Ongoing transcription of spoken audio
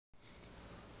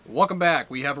Welcome back.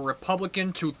 We have a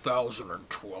Republican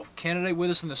 2012 candidate with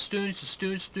us in the studio.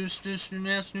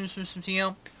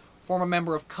 Former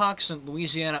member of Cox in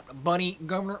Louisiana, Buddy,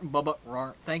 Governor Bubba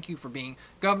Roar. Thank you for being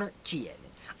Governor.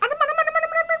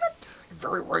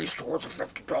 Very raised towards the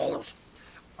 $50.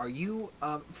 Are you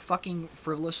fucking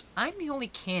frivolous? I'm the only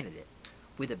candidate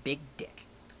with a big dick.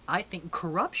 I think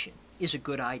corruption is a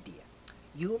good idea.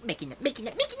 You making it. The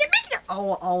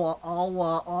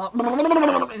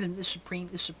Supreme,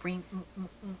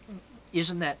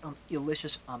 isn't that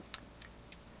delicious?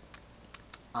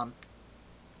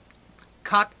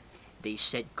 Cock. They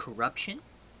said corruption,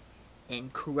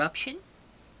 and corruption,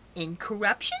 and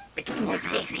corruption.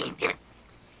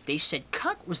 They said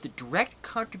cuck was the direct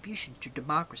contribution to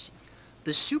democracy.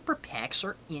 The super PACs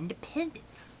are independent.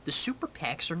 The super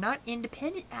PACs are not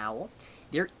independent, Owl.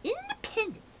 They're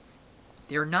independent.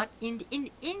 They're not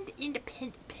independent.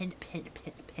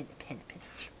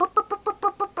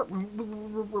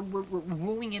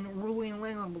 Ruling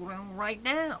right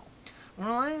now.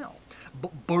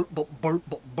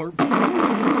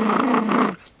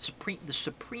 The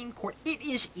Supreme Court. It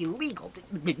is illegal.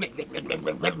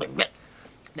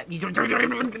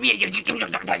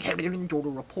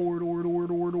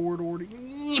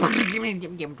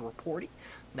 Reporting,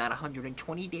 not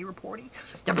 120-day reporting.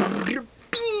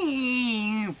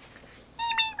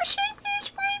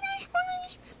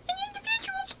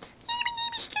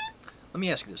 Let me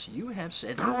ask you this. You have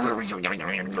said...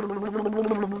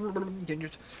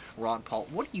 Ron Paul,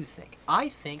 what do you think? I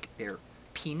think they're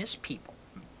penis people.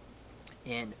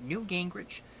 And Newt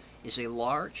Gingrich is a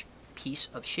large piece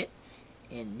of shit.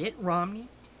 And Mitt Romney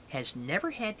has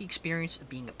never had the experience of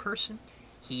being a person.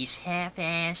 He's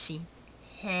half-assy.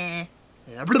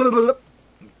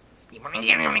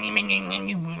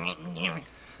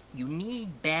 You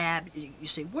need Bab. You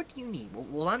say, what do you need?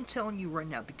 Well, I'm telling you right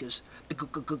now, because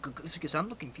I'm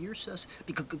looking for your sus.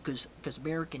 Because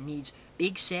America needs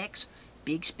big sex,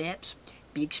 big speps,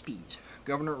 big speeds.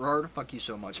 Governor Roar, fuck you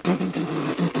so much.